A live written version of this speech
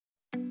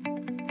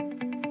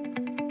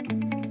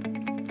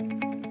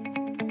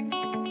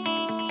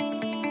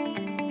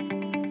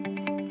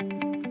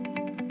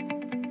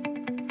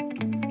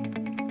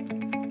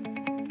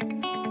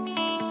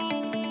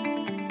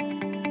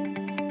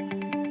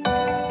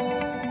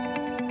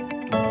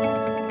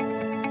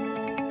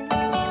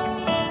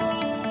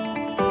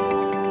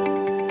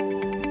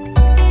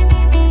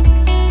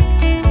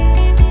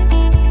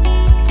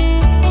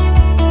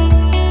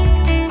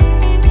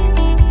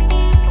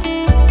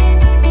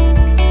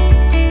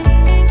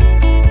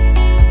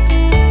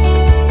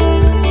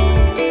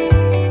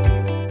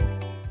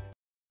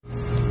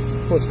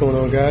going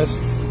on, guys?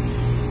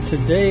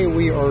 Today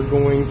we are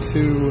going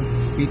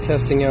to be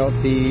testing out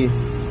the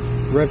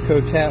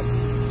Refco tap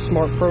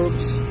smart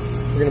probes.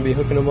 We're going to be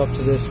hooking them up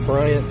to this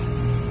Bryant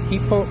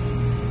heat pump,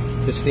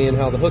 just seeing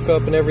how the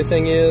hookup and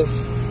everything is,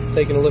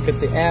 taking a look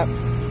at the app,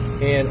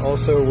 and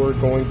also we're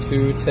going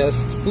to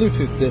test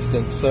Bluetooth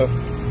distance. So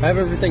I have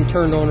everything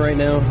turned on right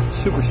now. It's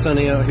super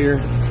sunny out here.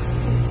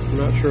 I'm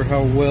not sure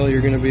how well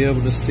you're going to be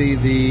able to see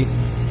the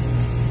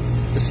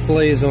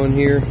displays on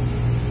here.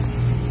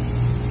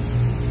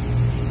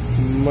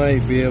 You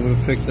might be able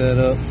to pick that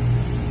up,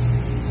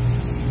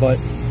 but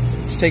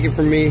just take it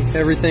from me,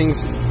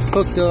 everything's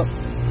hooked up.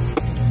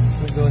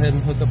 I'm gonna go ahead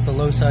and hook up the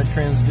low side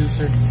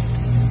transducer.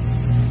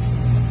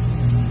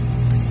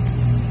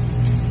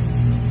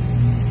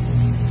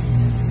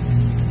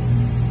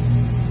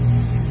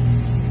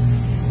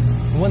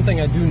 One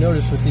thing I do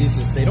notice with these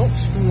is they don't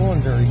screw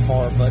on very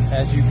far, but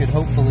as you could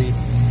hopefully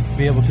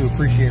be able to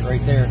appreciate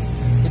right there,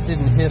 it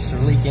didn't hiss or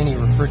leak any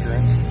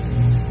refrigerant.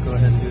 Go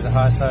ahead and do the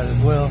high side as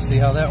well, see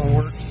how that one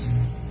works.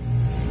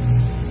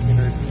 You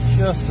heard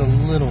just a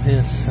little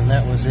hiss and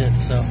that was it.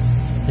 So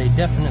they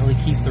definitely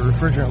keep the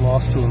refrigerant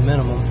loss to a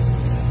minimum.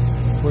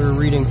 We're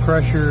reading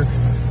pressure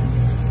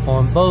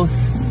on both.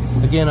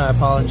 Again, I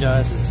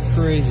apologize, it's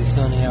crazy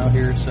sunny out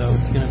here, so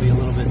it's going to be a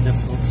little bit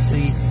difficult to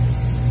see.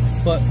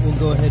 But we'll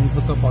go ahead and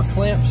hook up our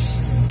clamps,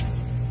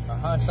 our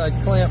high side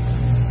clamp,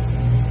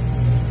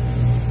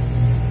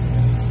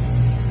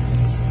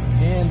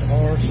 and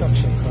our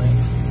suction clamp.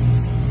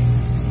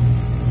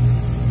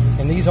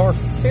 And these are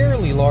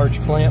fairly large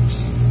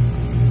clamps.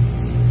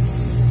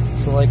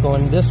 So like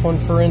on this one,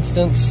 for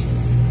instance,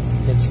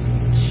 it's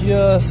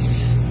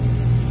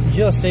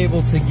just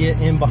able to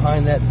get in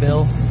behind that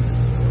bell.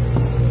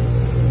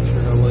 Not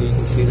sure how well you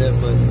can see that,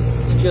 but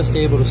it's just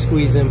able to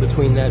squeeze in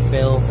between that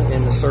bell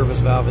and the service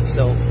valve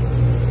itself.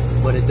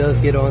 But it does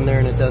get on there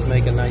and it does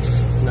make a nice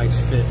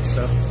fit.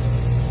 So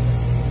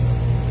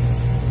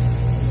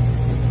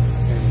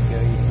there you go,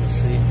 you can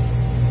see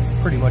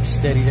pretty much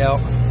steadied out.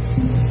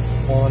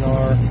 On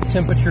our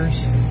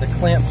temperatures, the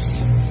clamps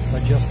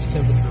adjust the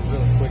temperature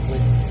really quickly.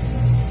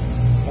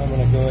 I'm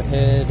going to go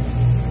ahead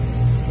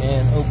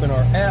and open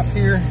our app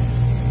here,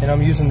 and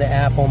I'm using the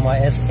app on my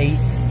S8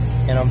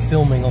 and I'm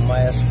filming on my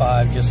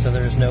S5 just so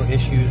there's no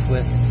issues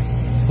with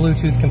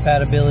Bluetooth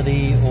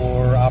compatibility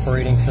or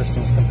operating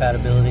systems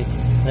compatibility.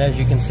 And as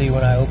you can see,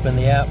 when I open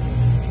the app,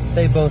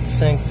 they both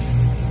synced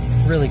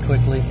really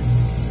quickly.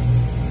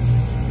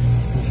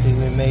 You see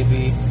we may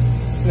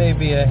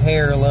be a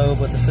hair low,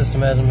 but the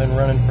system hasn't been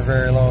running for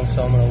very long,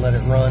 so I'm going to let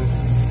it run.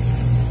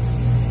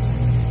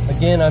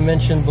 Again, I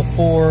mentioned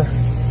before,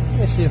 let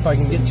me see if I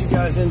can get you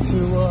guys into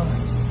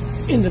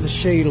the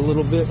shade a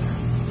little bit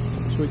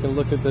so we can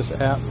look at this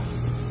app.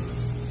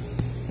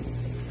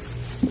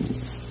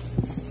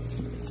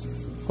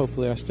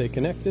 Hopefully I stay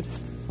connected.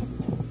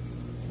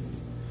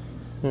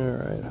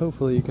 Alright,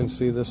 hopefully you can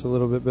see this a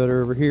little bit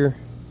better over here.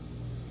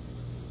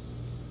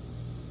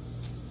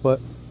 But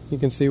you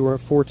can see we're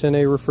at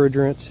 410A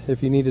refrigerant.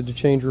 If you needed to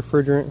change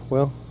refrigerant,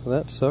 well,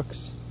 that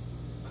sucks.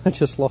 I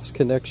just lost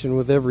connection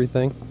with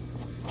everything.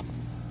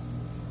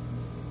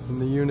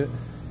 And the unit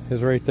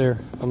is right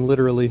there. I'm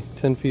literally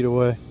 10 feet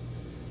away.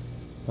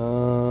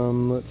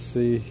 Let's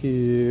see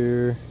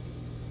here.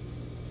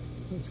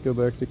 Let's go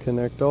back to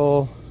connect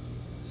all.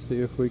 See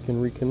if we can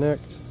reconnect.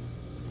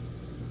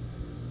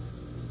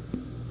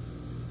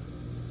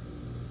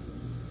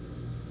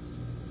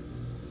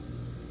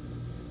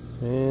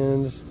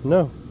 And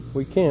no,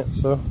 we can't,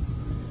 so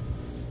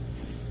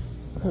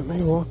let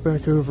me walk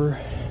back over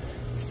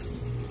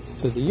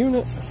to the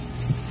unit,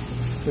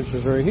 which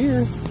is right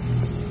here,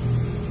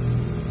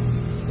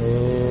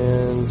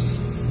 and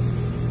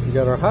we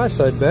got our high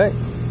side back,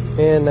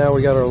 and now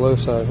we got our low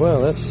side.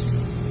 Well, that's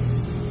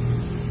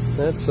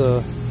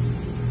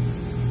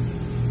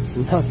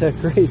not that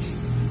great.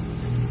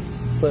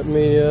 Let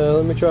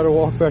me try to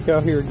walk back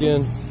out here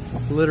again.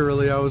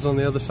 Literally, I was on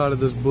the other side of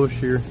this bush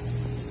here.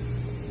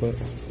 But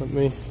let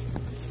me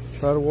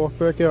try to walk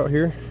back out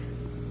here.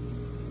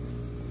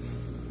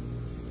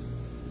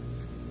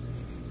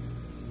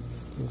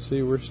 You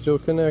see we're still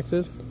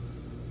connected.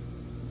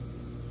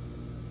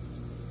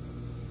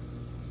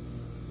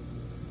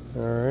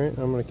 Alright,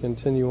 I'm going to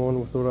continue on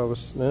with what I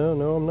was...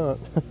 No, I'm not.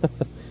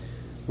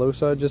 Low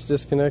side just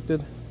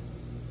disconnected.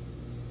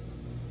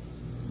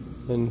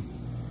 And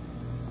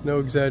no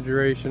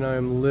exaggeration, I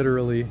am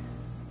literally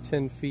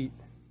 10 feet.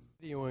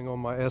 Videoing on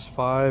my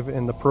S5,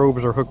 and the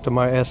probes are hooked to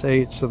my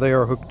S8, so they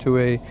are hooked to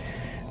a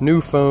new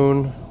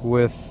phone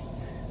with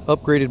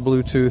upgraded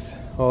Bluetooth,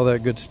 all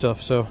that good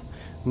stuff. So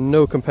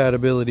no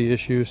compatibility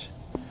issues,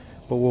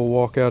 but we'll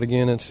walk out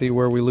again and see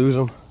where we lose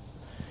them.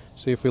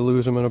 See if we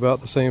lose them in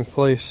about the same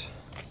place.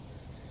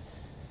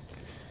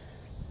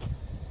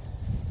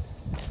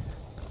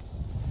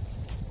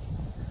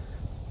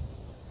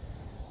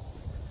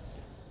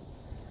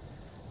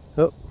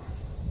 Oh.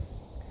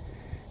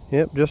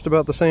 Yep, just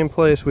about the same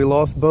place. We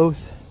lost both,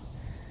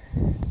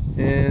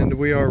 and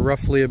we are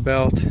roughly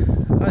about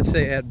I'd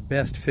say at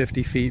best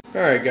 50 feet.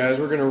 Alright guys,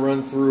 we're going to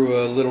run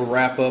through a little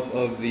wrap up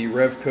of the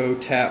Refco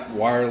tap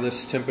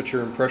wireless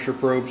temperature and pressure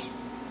probes.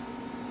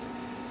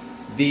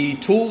 The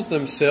tools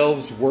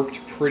themselves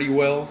worked pretty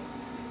well.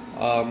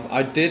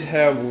 I did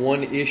have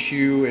one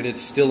issue, and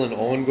it's still an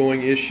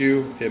ongoing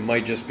issue. It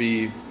might just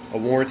be a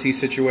warranty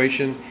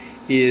situation,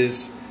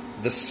 is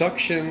the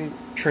suction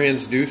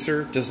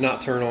transducer does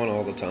not turn on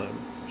all the time.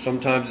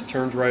 Sometimes it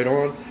turns right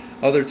on.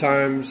 Other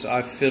times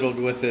I fiddled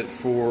with it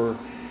for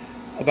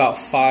about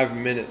 5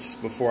 minutes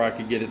before I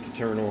could get it to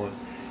turn on.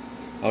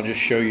 I'll just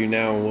show you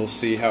now and we'll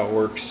see how it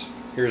works.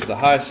 Here's the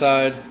high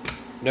side.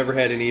 Never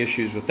had any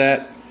issues with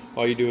that.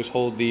 All you do is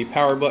hold the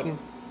power button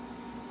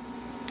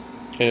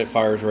and it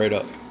fires right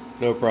up.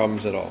 No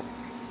problems at all.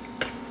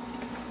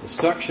 The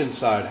suction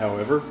side,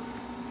 however,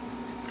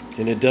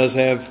 and it does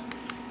have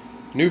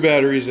new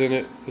batteries in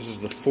it. This is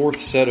the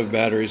 4th set of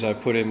batteries I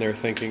put in there,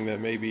 thinking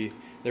that maybe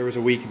there was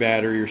a weak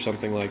battery or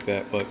something like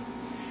that. But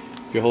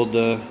if you hold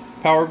the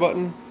power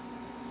button,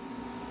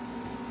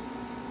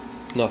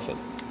 nothing.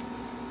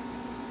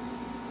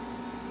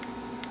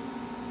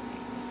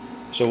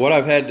 So what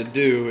I've had to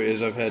do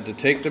is I've had to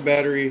take the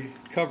battery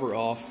cover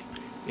off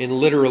and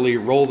literally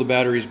roll the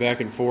batteries back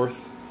and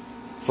forth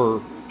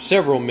for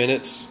several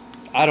minutes.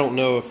 I don't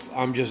know if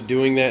I'm just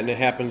doing that and it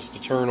happens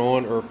to turn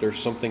on, or if there's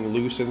something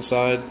loose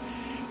inside.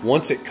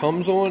 Once it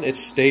comes on, it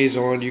stays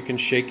on. You can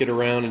shake it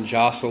around and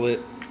jostle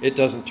it. It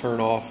doesn't turn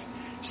off.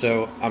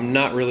 So I'm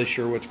not really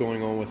sure what's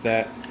going on with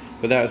that.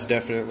 But that was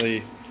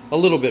definitely a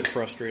little bit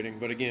frustrating.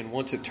 But again,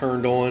 once it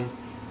turned on,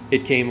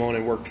 it came on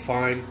and worked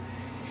fine.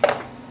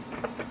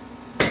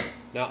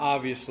 Now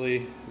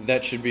obviously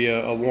that should be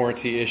a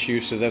warranty issue,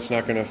 so that's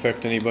not going to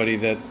affect anybody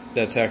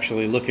that's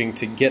actually looking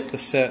to get the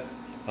set,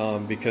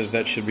 because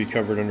that should be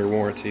covered under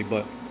warranty.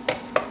 But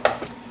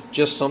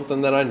just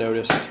something that I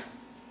noticed.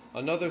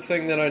 Another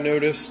thing that I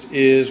noticed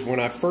is when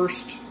I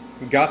first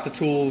got the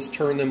tools,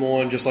 turned them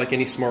on, just like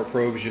any smart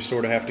probes, you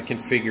sort of have to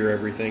configure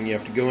everything. You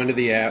have to go into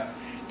the app,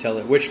 tell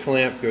it which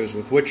clamp goes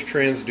with which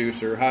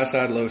transducer, high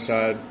side, low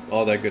side,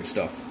 all that good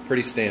stuff.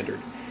 Pretty standard.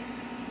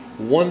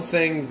 One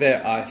thing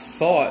that I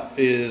thought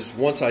is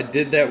once I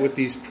did that with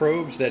these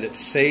probes that it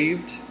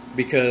saved,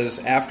 because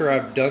after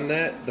I've done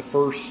that, the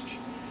first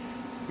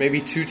maybe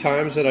 2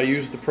 times that I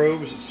used the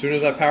probes, as soon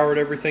as I powered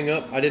everything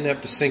up, I didn't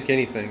have to sync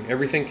anything.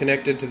 Everything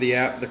connected to the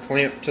app, the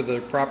clamp to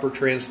the proper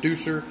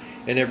transducer,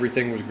 and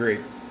everything was great.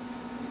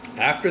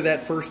 After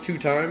that first 2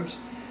 times,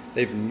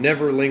 they've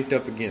never linked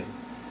up again.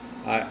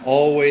 I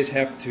always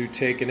have to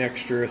take an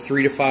extra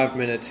 3 to 5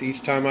 minutes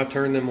each time I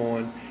turn them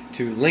on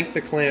to link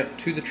the clamp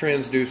to the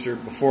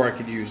transducer before I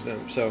could use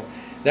them. So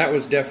that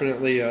was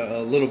definitely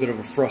a little bit of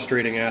a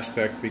frustrating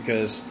aspect,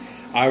 because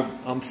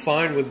I'm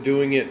fine with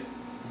doing it,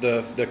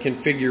 the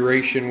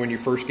configuration when you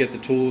first get the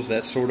tools,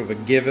 that's sort of a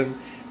given.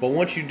 But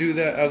once you do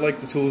that, I'd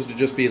like the tools to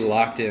just be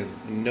locked in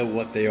and know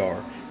what they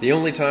are. The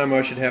only time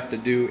I should have to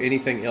do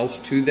anything else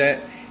to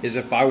that is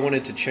if I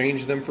wanted to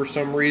change them for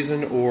some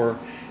reason, or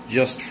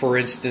just for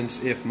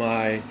instance if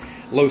my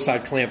low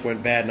side clamp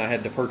went bad and I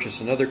had to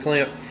purchase another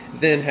clamp,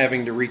 then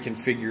having to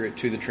reconfigure it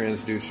to the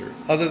transducer.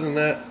 Other than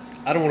that,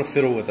 I don't want to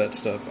fiddle with that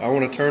stuff. I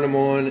want to turn them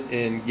on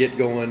and get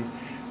going.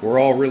 We're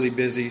all really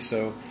busy,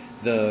 so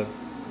the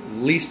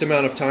least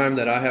amount of time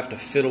that I have to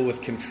fiddle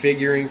with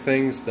configuring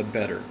things, the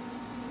better.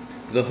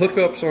 The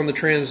hookups on the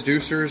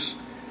transducers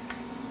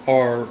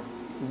are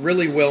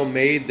really well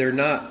made. They're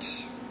not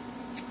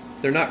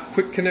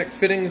quick connect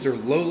fittings or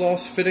low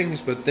loss fittings,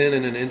 but then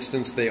in an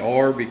instance they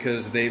are,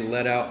 because they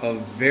let out a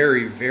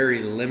very, very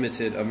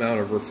limited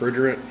amount of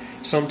refrigerant,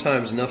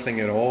 sometimes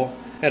nothing at all.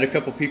 I had a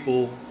couple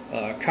people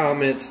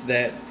comment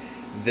that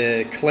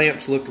the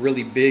clamps looked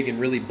really big and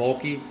really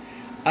bulky.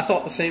 I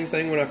thought the same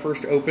thing when I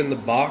first opened the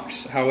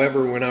box.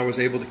 However, when I was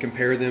able to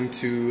compare them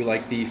to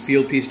like the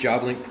Fieldpiece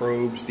JobLink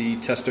probes, the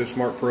Testo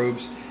Smart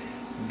probes,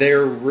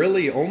 they're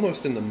really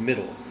almost in the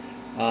middle.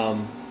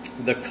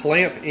 The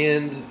clamp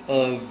end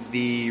of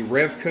the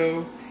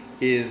Refco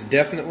is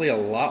definitely a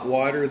lot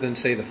wider than,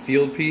 say, the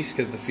Fieldpiece,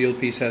 because the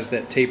Fieldpiece has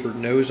that tapered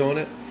nose on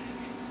it.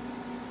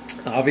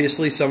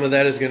 Obviously, some of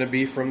that is going to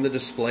be from the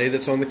display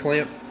that's on the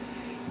clamp,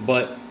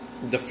 but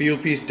the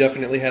Fieldpiece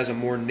definitely has a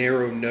more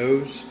narrow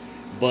nose.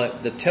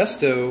 But the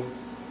Testo,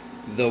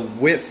 the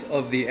width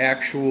of the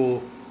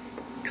actual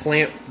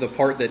clamp, the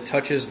part that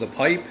touches the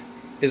pipe,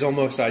 is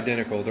almost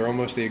identical. They're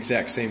almost the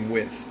exact same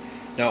width.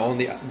 Now on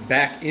the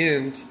back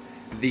end,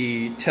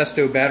 the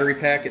Testo battery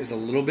pack is a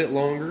little bit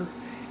longer,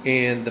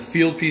 and the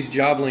Fieldpiece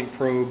JobLink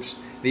probes,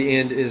 the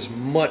end is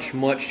much,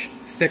 much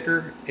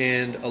thicker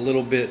and a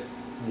little bit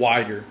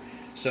wider.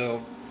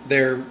 So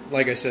they're,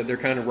 like I said, they're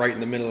kind of right in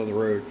the middle of the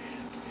road.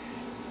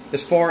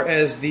 As far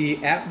as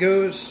the app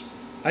goes,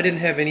 I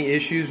didn't have any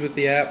issues with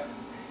the app.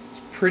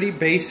 It's pretty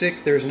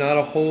basic. There's not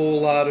a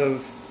whole lot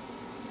of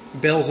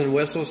bells and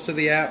whistles to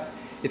the app.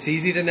 It's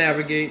easy to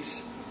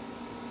navigate.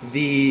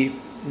 The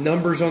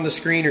numbers on the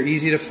screen are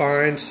easy to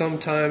find.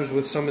 Sometimes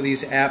with some of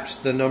these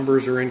apps, the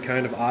numbers are in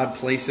kind of odd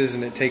places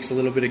and it takes a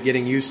little bit of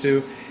getting used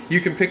to.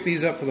 You can pick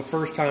these up for the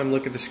first time,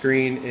 look at the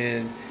screen,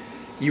 and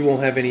you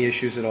won't have any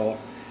issues at all.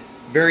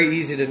 Very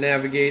easy to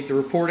navigate. The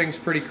reporting's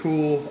pretty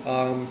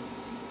cool.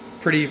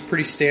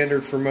 Pretty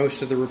standard for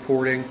most of the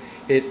reporting.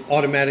 It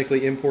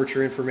automatically imports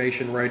your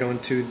information right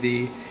onto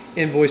the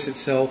invoice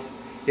itself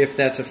if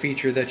that's a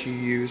feature that you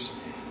use.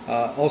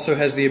 Also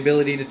has the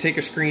ability to take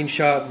a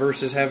screenshot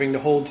versus having to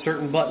hold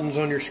certain buttons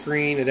on your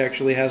screen. It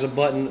actually has a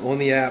button on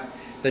the app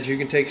that you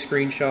can take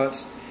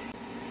screenshots.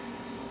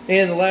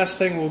 And the last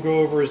thing we'll go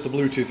over is the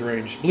Bluetooth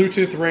range.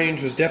 Bluetooth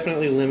range was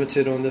definitely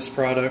limited on this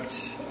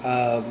product.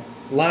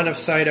 Line of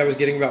sight, I was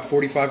getting about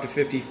 45 to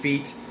 50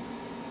 feet.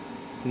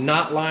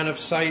 Not line of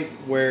sight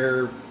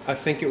where I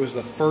think it was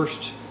the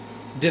first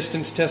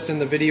distance test in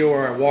the video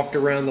where I walked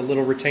around the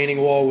little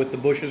retaining wall with the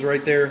bushes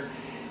right there,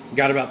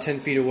 got about 10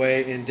 feet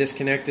away and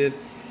disconnected.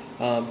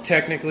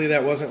 Technically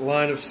that wasn't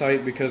line of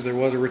sight because there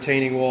was a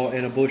retaining wall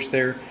and a bush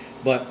there,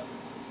 but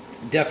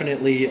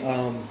definitely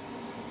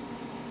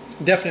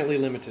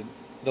limited.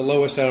 The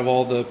lowest out of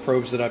all the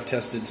probes that I've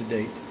tested to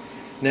date.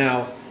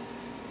 Now,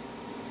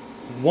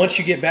 once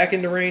you get back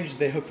into range,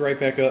 they hooked right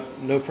back up,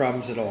 no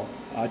problems at all.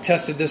 I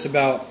tested this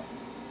about,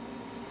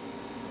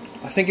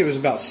 I think it was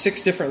about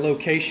 6 different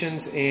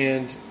locations,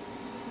 and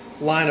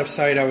line of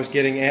sight I was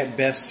getting at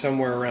best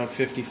somewhere around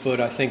 50 foot.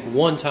 I think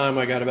one time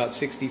I got about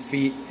 60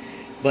 feet,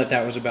 but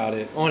that was about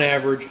it. On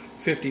average,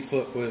 50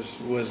 foot was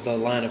the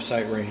line of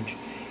sight range.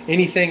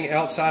 Anything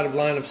outside of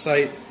line of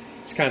sight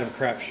is kind of a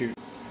crapshoot.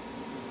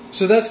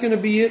 So that's going to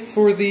be it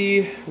for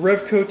the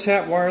Refco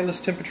Tap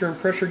wireless temperature and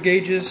pressure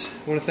gauges.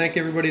 I want to thank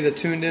everybody that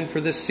tuned in for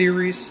this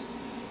series.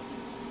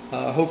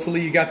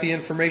 Hopefully you got the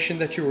information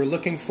that you were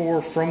looking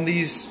for from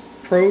these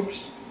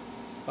probes.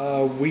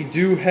 We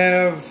do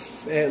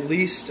have at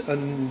least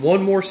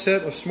one more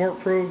set of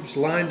smart probes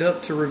lined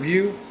up to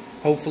review.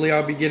 Hopefully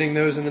I'll be getting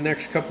those in the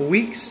next couple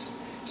weeks.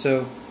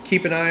 So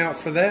keep an eye out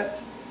for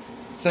that.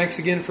 Thanks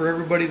again for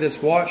everybody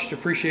that's watched.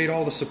 Appreciate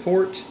all the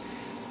support.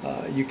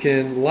 You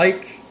can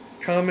like,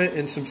 comment,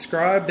 and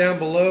subscribe down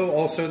below.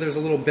 Also, there's a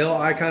little bell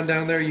icon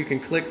down there you can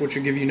click, which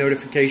will give you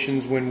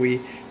notifications when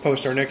we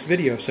post our next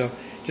video. So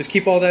just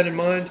keep all that in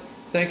mind.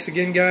 Thanks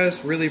again,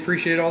 guys. Really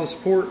appreciate all the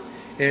support,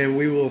 and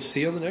we will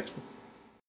see you on the next one.